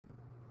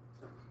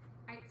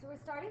we're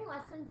starting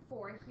lesson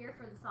 4 here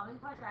for the solving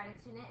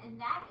quadratics unit, and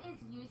that is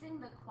using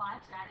the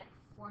quadratic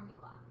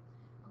formula.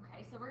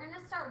 Okay, so we're going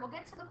to start, we'll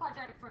get to the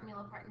quadratic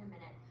formula part in a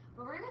minute,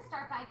 but we're going to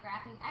start by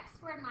graphing x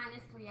squared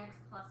minus 3x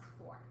plus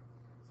 4.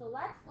 So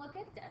let's look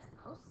at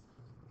Desmos.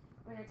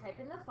 We're going to type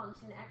in the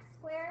function x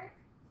squared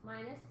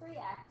minus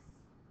 3x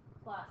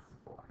plus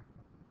 4.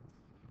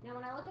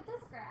 Now when I look at this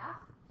graph,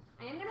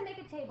 I am going to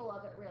make a table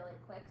of it really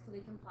quick so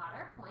we can plot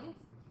our points.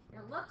 And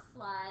it looks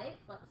like,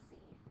 let's see,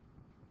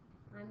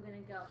 I'm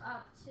going to go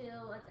up to,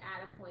 let's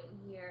add a point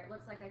here. It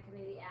looks like I can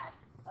maybe add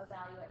a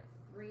value at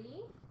 3.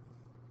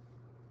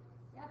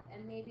 Yep,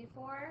 and maybe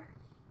 4.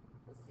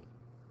 Let's see.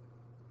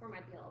 4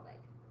 might be a little big.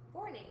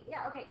 4 and 8.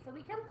 Yeah, okay, so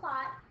we can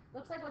plot,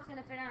 looks like what's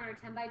going to fit on our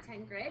 10 by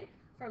 10 grid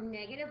from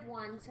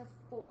 -1 to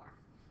 4.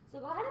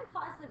 So go ahead and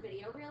pause the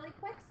video really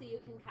quick so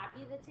you can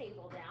copy the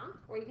table down,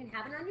 or you can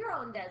have it on your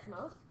own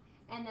Desmos,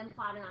 and then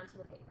plot it onto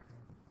the paper.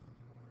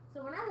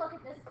 So when I look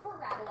at this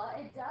parabola,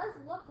 it does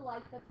look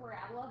like the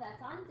parabola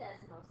that's on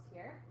Desmos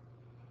here.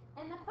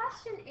 And the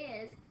question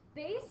is,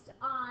 based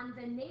on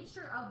the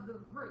nature of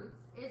the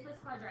roots, is this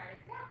quadratic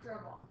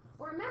factorable?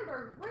 Well,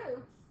 remember,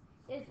 roots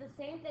is the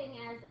same thing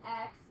as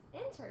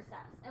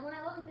x-intercepts. And when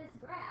I look at this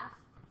graph,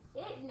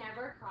 it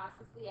never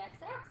crosses the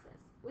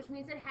x-axis, which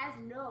means it has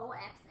no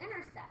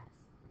x-intercepts.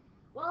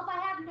 Well, if I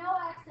have no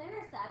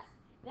x-intercepts,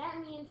 that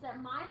means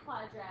that my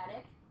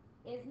quadratic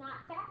is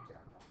not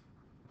factorable.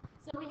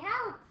 So we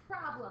have a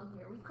problem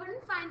here. We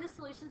couldn't find the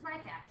solutions by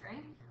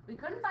factoring. We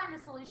couldn't find the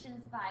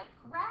solutions by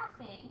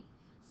graphing.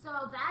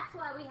 So that's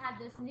why we have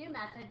this new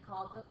method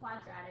called the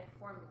quadratic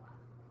formula.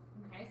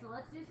 Okay, so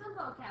let's do some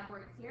vocab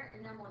words here,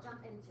 and then we'll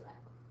jump into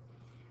it.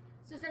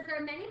 So it says there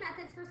are many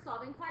methods for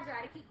solving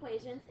quadratic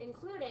equations,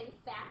 including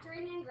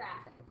factoring and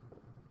graphing.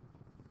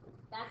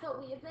 That's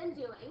what we have been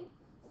doing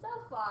so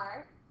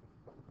far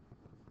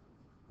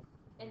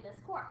in this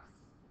course.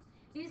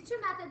 These two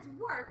methods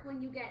work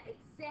when you get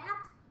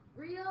exact,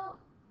 real,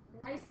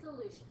 nice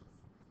solutions.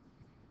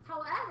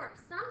 However,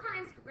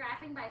 sometimes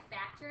graphing by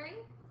factoring,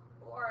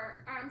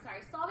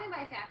 solving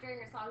by factoring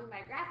or solving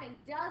by graphing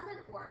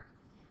doesn't work.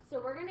 So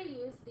we're going to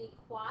use the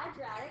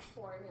quadratic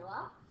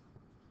formula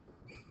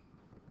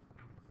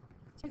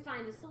to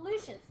find the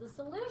solutions. The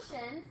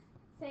solutions,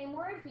 same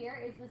word here,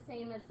 is the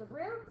same as the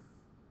roots,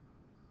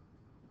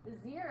 the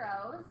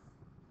zeros,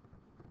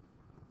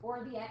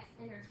 or the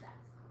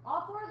x-intercepts.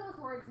 All four of those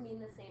words mean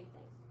the same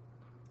thing.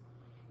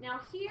 Now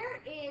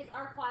here is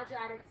our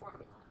quadratic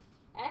formula.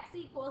 X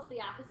equals the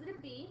opposite of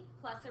b,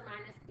 plus or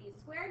minus b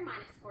squared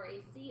minus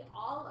 4ac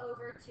all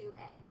over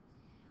 2a.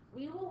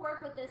 We will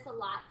work with this a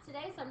lot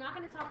today, so I'm not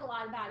going to talk a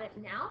lot about it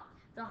now.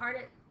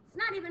 It's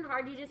not even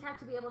hard, you just have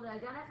to be able to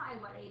identify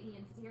what a, b,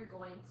 and c are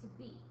going to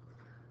be.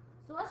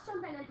 So let's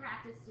jump in and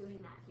practice doing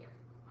that here.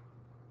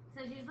 It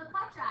says use the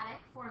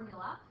quadratic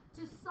formula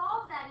to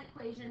solve that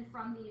equation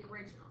from the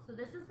original. So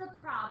this is the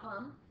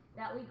problem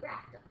that we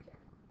graphed up here.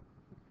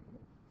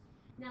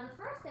 Now the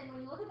first thing,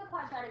 when you look at the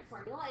quadratic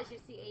formula, is you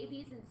see a,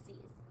 b's, and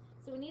c's.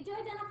 So we need to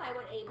identify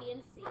what a, b,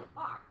 and c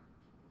are.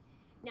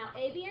 Now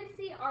a, b, and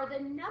c are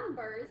the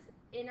numbers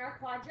in our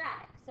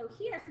quadratic. So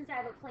here, since I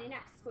have a plain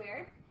x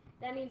squared,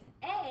 that means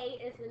a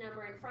is the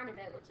number in front of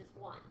it, which is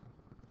 1.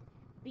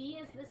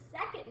 B is the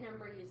second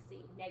number you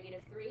see,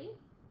 -3.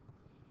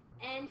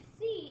 And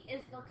c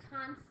is the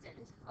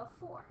constant of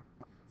 4.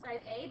 So I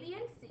have a, b,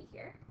 and c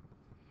here.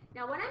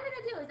 Now what I'm going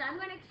to do is I'm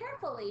going to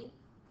carefully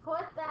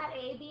put that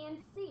a, b,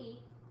 and c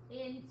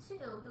into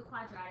the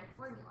quadratic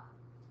formula.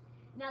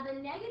 Now the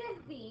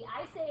 -b,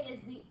 I say it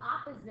is the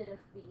opposite of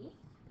b,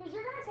 because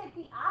you're going to take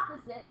the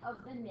opposite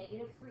of the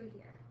 -3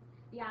 here.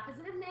 The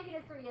opposite of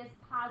 -3 is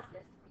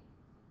 +3.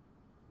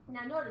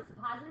 Now notice the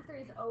 +3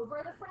 is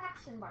over the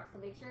fraction bar, so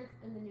make sure it's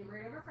in the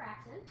numerator of a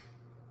fraction.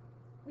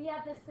 We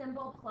have the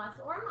symbol plus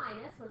or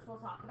minus, which we'll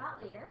talk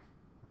about later,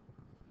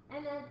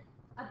 and then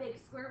a big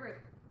square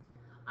root.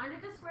 Under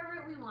the square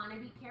root, we want to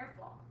be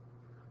careful.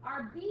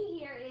 Our b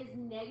here is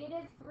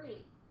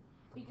 -3.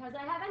 Because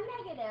I have a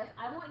negative,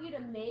 I want you to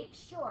make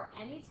sure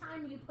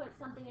anytime you put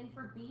something in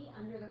for b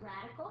under the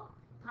radical,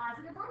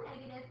 positive or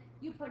negative,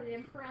 you put it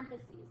in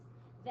parentheses.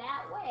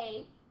 That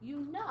way,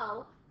 you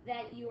know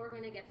that you are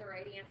going to get the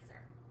right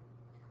answer.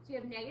 So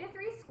you have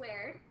 -3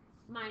 squared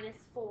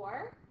minus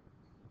 4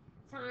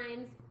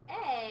 times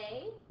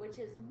a, which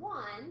is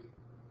 1,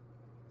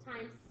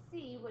 times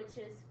c, which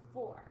is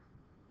 4.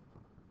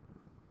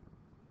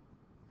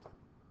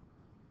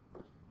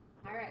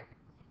 All right,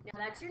 now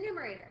that's your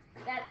numerator.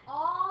 That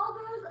all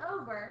goes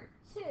over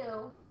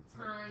 2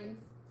 times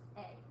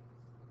a.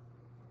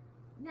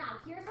 Now,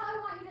 here's how I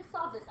want you to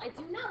solve this. I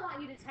do not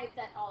want you to type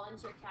that all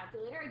into your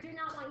calculator. I do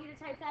not want you to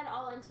type that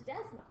all into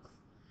Desmos.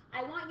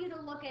 I want you to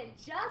look at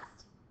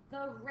just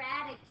the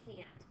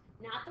radicand,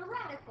 not the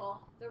radical,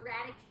 the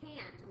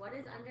radicand. What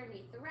is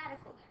underneath the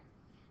radical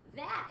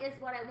there? That is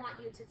what I want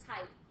you to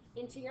type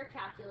into your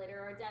calculator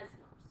or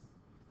Desmos.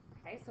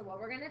 Okay, so what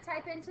we're going to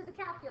type into the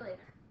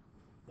calculator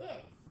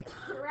is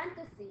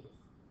parentheses,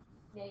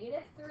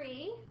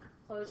 -3,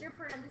 close your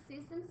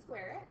parentheses and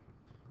square it,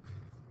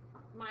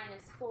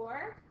 minus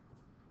 4,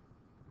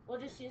 we'll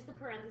just use the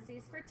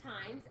parentheses for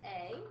times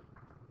A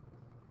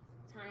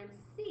times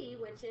C,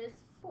 which is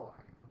 4.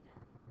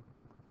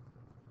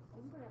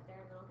 You can put it up there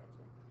and then I'll get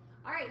you.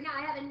 All right, now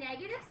I have a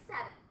negative 7.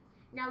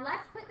 Now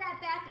let's put that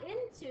back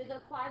into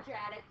the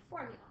quadratic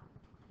formula.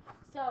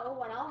 So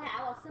what I'll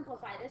have, I'll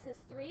simplify this, is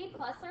 3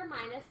 plus or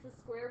minus the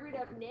square root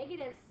of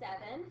negative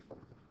 7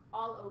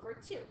 all over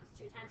 2. 2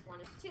 times 1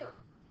 is 2.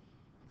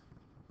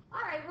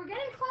 All right, we're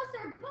getting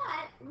closer,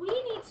 but we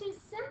need to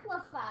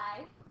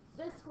simplify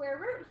the square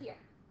root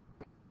here.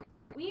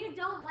 We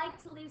don't like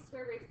to leave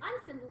square roots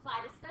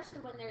unsimplified, especially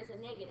when there's a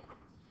negative.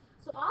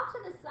 So off to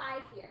the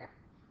side here,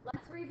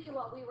 let's review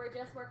what we were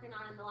just working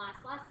on in the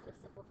last lesson of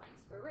simplifying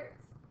square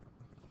roots.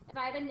 If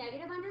I have a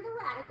negative under the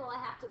radical,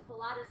 I have to pull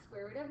out a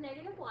square root of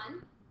negative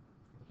 1.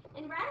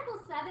 And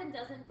radical 7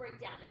 doesn't break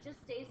down. It just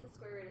stays the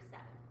square root of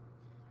 7.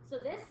 So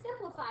this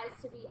simplifies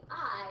to be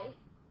I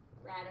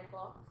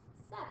radical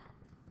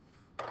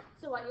 7.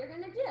 So what you're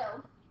going to do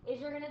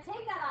is you're going to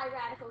take that I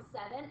radical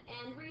 7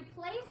 and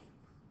replace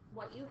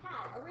what you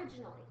had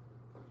originally.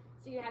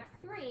 So you have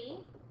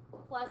 3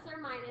 plus or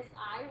minus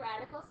I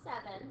radical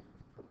 7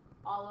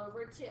 all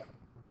over 2.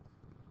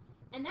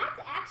 And that's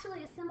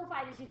actually as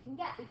simplified as you can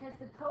get because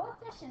the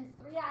coefficients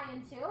 3i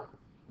and 2,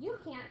 you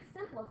can't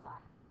simplify.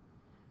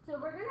 So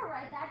we're going to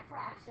write that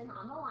fraction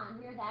on the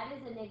line here. That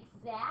is an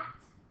exact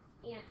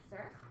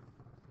answer.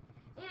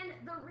 And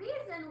the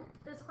reason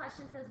this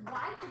question says,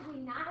 why could we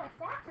not have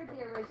factored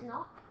the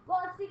original? Well,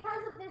 it's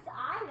because of this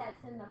I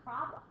that's in the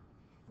problem.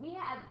 We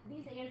have,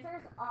 these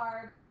answers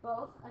are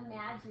both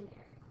imaginary.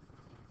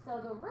 So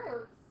the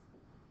roots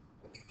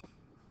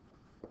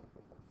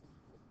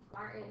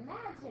are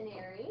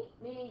imaginary,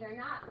 meaning they're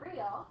not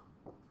real.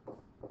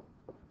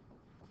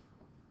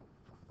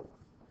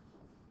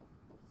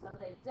 So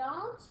they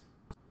don't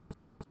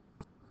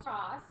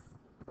cross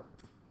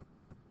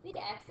the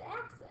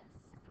x-axis.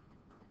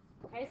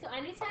 Okay, so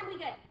anytime we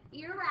get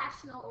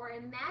irrational or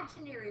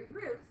imaginary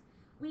roots,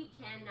 we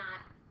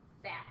cannot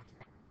factor.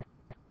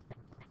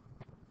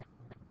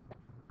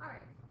 All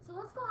right, so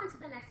let's go on to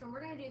the next one. We're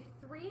going to do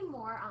 3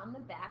 more on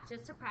the back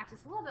just to practice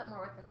a little bit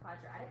more with the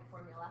quadratic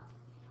formula.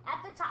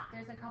 At the top,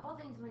 there's a couple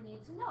things we need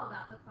to know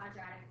about the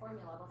quadratic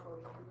formula before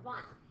we move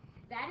on.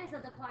 That is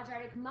that the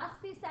quadratic must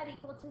be set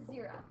equal to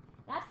 0.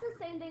 That's the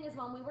same thing as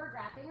when we were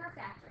graphing or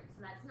factoring,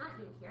 so that's not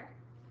new here.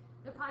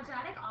 The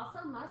quadratic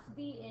also must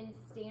be in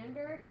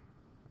standard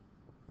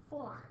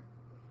form,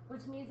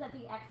 which means that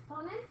the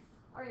exponents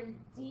are in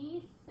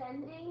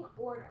descending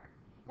order.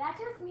 That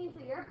just means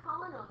that your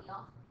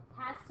polynomial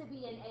has to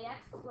be an ax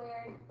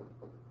squared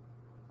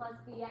plus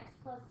bx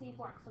plus c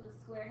form. So the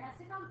squared has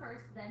to come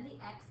first, then the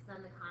x, then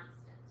the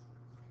constant.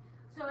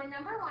 So in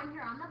number 1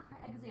 here on the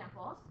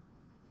examples,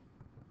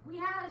 we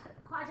have a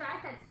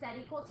quadratic that's set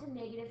equal to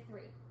negative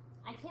 3.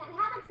 I can't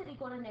have it set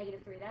equal to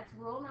negative 3. That's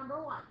rule number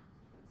 1.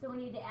 So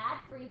we need to add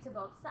 3 to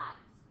both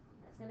sides.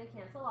 That's going to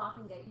cancel off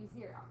and get you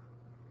 0.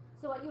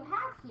 So what you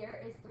have here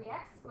is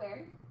 3x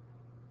squared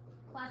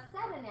plus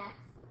 7x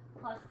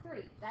plus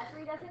 3. That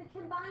 3 doesn't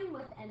combine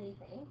with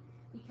anything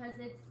because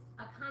it's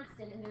a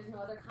constant and there's no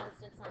other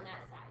constants on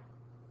that side.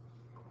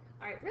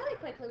 All right, really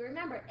quickly,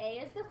 remember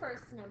A is the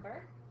first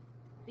number,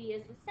 B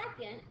is the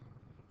second,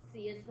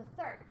 C is the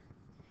third.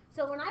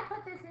 So when I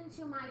put this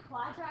into my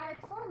quadratic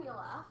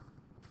formula,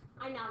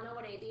 I now know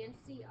what A, B, and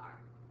C are.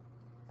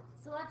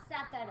 So let's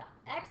set that up.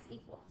 X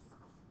equals,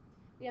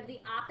 we have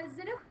the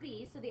opposite of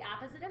B, so the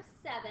opposite of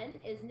 7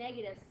 is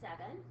negative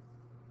 7,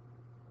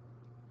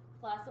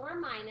 plus or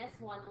minus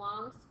 1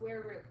 long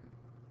square root.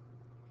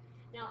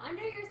 Now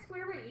under your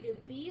square root, you do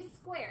B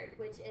squared,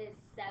 which is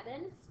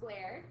 7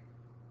 squared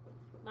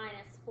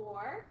minus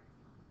 4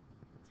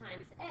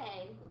 times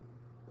A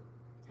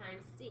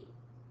times C.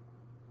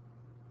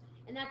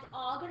 And that's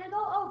all going to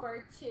go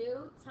over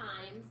 2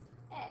 times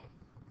A.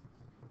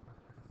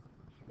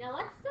 Now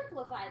let's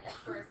simplify this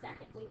for a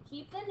second. We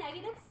keep the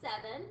negative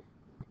 7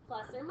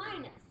 plus or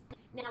minus.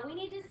 Now we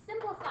need to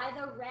simplify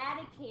the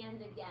radicand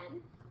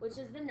again, which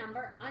is the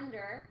number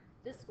under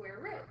the square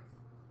root.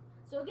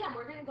 So again,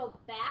 we're going to go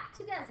back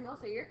to decimal,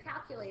 so your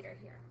calculator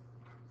here.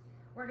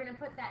 We're going to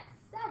put that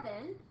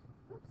 7,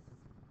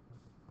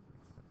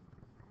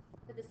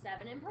 put the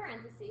 7 in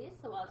parentheses,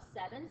 so we'll have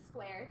 7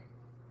 squared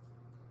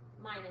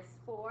minus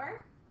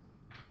 4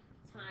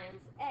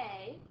 times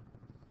A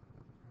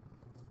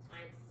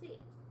times C.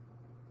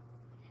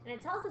 And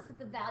it tells us that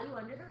the value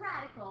under the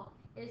radical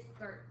is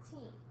 13.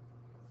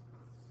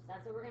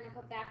 That's what we're going to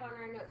put back on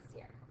our notes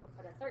here.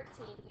 We'll put a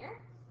 13 here.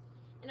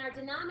 And our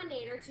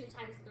denominator, 2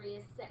 times 3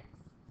 is 6.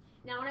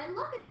 Now when I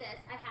look at this,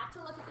 I have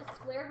to look at the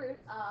square root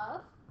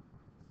of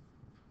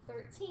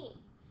 13.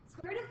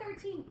 Square root of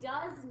 13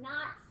 does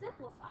not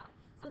simplify.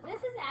 So this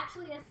is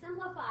actually as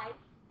simplified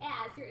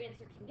as your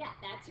answer can get.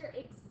 That's your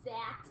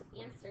exact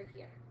answer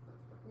here.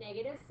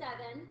 Negative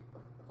 7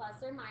 plus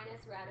or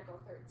minus radical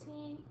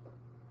 13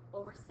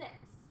 over 6.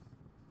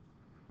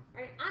 All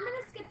right, I'm going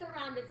to skip the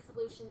rounded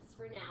solutions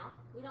for now.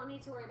 We don't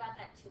need to worry about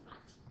that too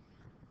much.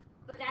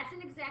 But that's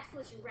an exact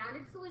solution.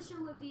 Rounded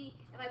solution would be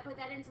if I put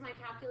that into my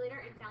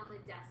calculator and found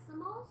the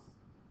decimals.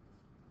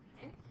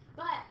 Okay.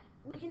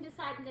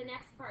 understand the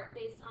next part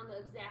based on the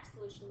exact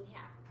solution we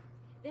have.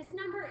 This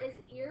number is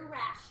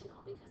irrational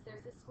because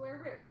there's a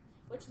square root,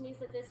 which means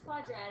that this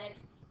quadratic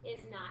is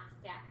not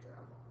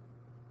factorable.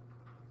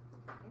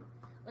 Okay.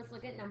 Let's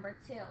look at number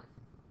 2.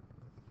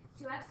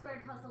 2x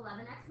squared plus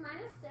 11x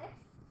minus 6.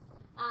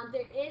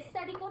 There is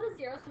set equal to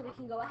 0, so we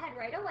can go ahead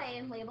right away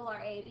and label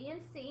our a, b,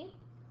 and c,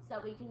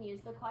 so we can use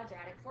the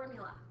quadratic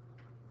formula.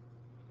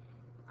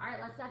 All right,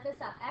 let's set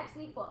this up. X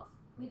equals,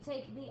 we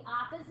take the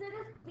opposite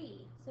of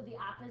b, so the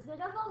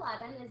opposite of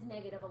 11 is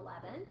negative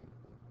 11,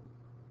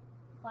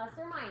 plus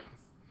or minus.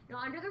 Now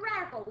under the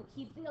radical,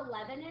 we keep the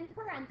 11 in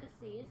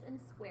parentheses and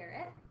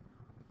square it,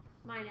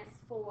 minus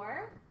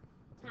 4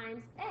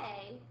 times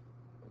a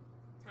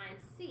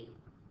times c.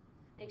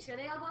 Make sure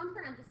they all go in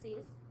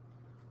parentheses,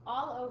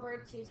 all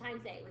over 2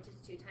 times a, which is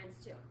 2 times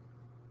 2.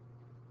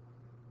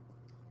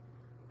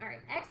 All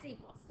right, x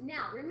equals.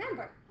 Now,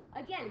 remember,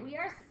 again, we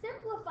are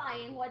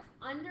simplifying what's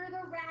under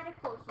the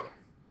radical here.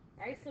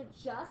 All right, so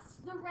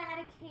just the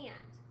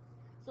radicand.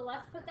 So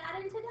let's put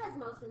that into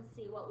Desmos and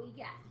see what we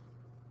get.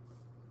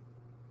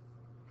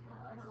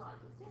 I don't know why I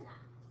keep doing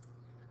that.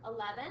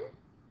 11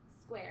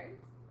 squared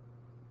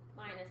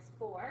minus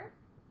 4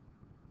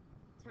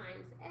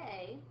 times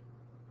a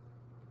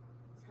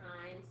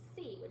times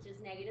c, which is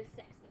negative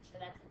 6. Make sure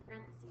that's in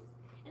parentheses.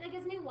 And that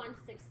gives me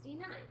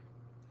 169.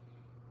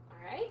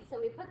 All right,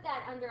 so we put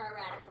that under our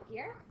radical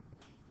here.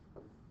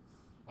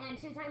 And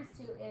 2 times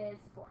 2 is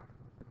 4.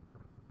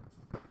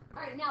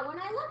 All right, now when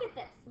I look at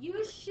this,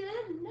 you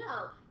should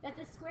know that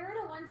the square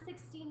root of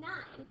 169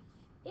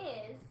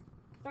 is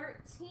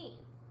 13.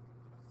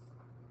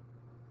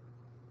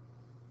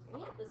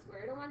 Right? The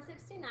square root of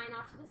 169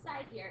 off to the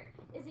side here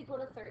is equal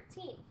to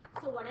 13.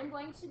 So what I'm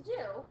going to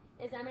do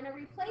is I'm going to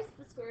replace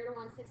the square root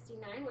of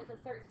 169 with a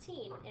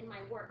 13 in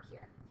my work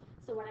here.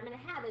 So what I'm going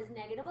to have is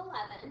negative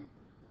 11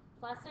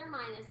 plus or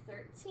minus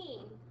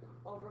 13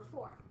 over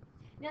 4.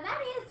 Now that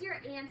is your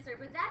answer,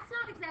 but that's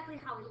not exactly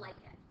how we like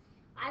it.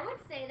 I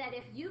would say that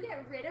if you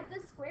get rid of the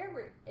square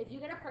root, if you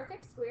get a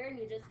perfect square and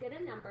you just get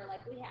a number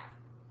like we have,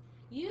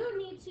 you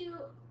need to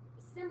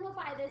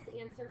simplify this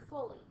answer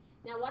fully.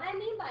 Now what I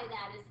mean by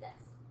that is this.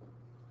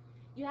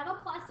 You have a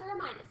plus or a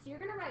minus, so you're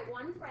going to write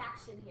one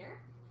fraction here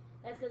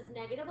that says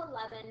negative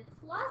 11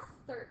 plus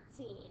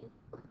 13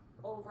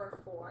 over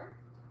 4.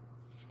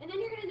 And then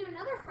you're going to do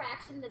another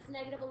fraction that's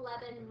negative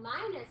 11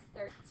 minus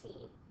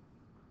 13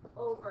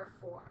 over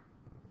 4.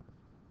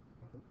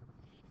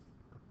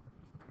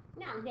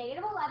 Now,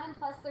 negative 11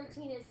 plus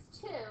 13 is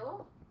 2,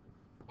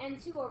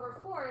 and 2 over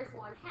 4 is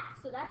 1/2.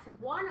 So that's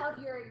one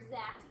of your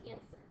exact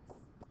answers.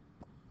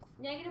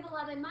 Negative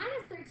 11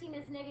 minus 13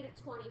 is negative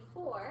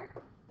 24.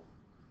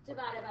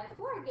 Divided by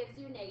 4 gives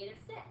you negative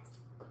 6.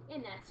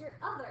 And that's your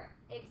other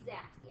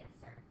exact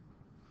answer.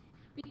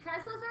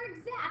 Because those are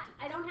exact,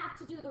 I don't have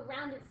to do the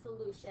rounded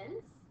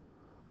solutions.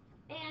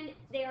 And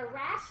they are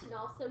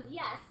rational, so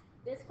yes,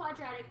 this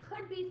quadratic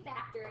could be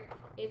factored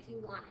if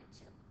you wanted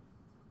to.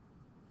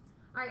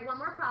 All right, one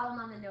more problem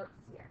on the notes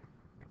here.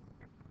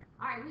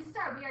 All right,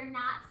 we are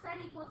not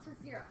set equal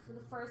to 0. So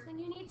the first thing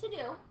you need to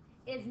do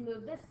is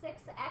move the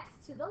 6x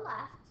to the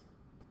left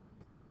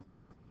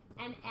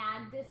and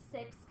add this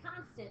 6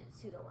 constant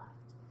to the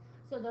left.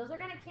 So those are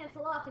going to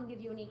cancel off and give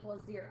you an equal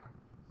 0.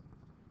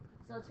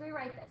 So let's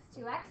rewrite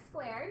this. 2x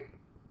squared,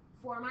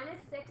 4 minus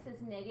 6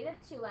 is negative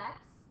 2x,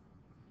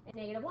 and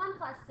negative 1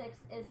 plus 6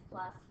 is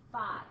plus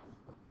 5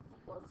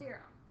 equals 0.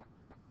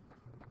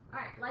 All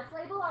right, let's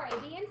label our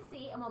a, b, and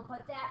c, and we'll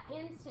put that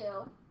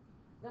into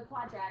the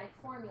quadratic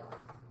formula.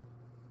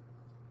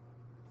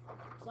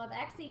 So we'll have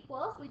x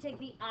equals, we take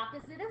the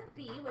opposite of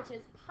b, which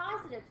is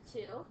positive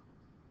 2,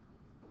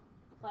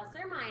 plus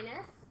or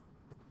minus.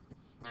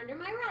 Under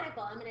my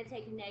radical, I'm going to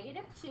take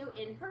negative 2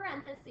 in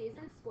parentheses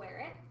and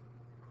square it,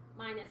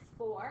 minus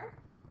 4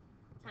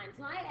 times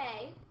my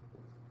a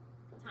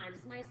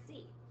times my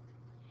c.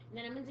 And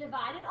then I'm going to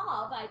divide it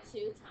all by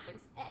 2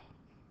 times a.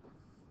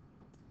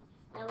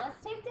 Now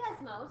let's take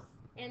Desmos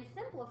and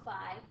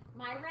simplify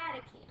my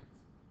radicand.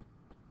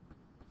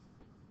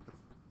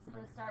 So I'm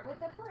going to start with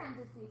the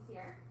parentheses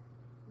here.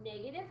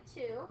 Negative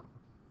 2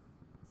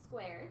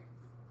 squared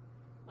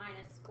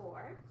minus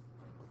 4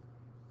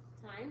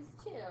 times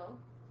 2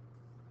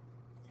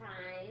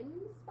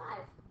 times 5.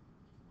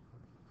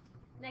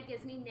 And that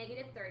gives me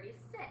negative 36.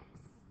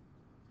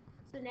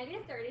 So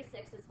negative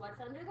 36 is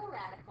what's under the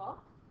radical.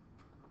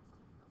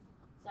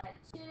 So I have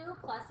 2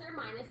 plus or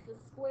minus the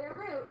square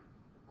root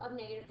of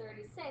negative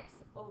 36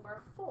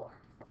 over 4.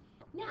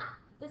 Now,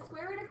 the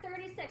square root of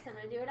 36, I'm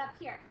going to do it up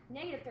here,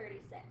 negative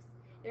 36.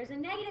 There's a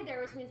negative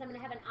there, which means I'm going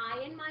to have an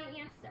I in my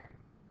answer.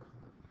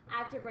 I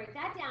have to break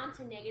that down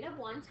to negative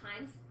 1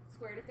 times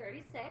square root of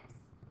 36,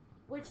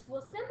 which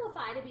will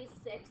simplify to be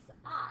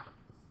 6i.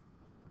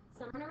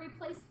 So I'm going to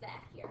replace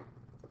that here.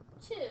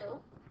 2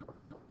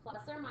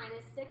 plus or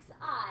minus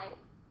 6i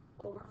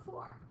over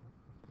 4.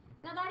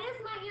 Now that is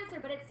my answer,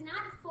 but it's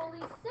not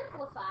fully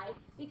simplified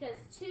because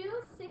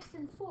 2, 6,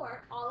 and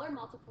 4 all are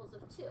multiples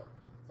of 2.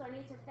 So I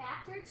need to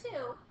factor 2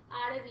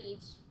 out of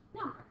each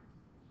number.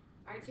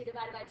 All right, 2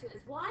 divided by 2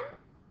 is 1.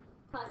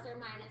 plus or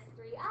minus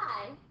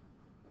 3i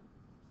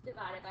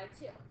divided by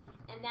 2.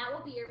 And that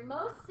will be your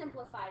most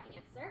simplified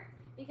answer.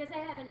 Because I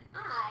have an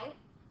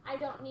I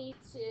don't need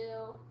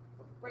to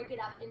break it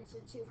up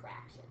into two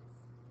fractions.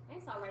 Okay,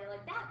 so I'll write it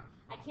like that.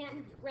 I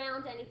can't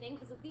round anything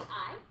because of the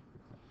I.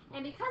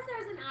 And because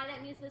there's an I,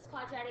 that means this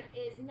quadratic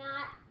is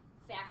not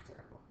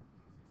factorable.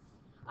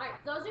 All right,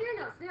 those are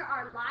your notes. There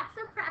are lots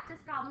of practice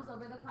problems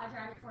over the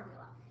quadratic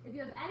formula. If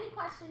you have any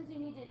questions, you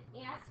need to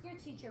ask your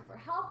teacher for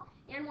help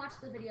and watch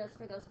the videos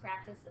for those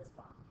practice as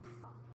well.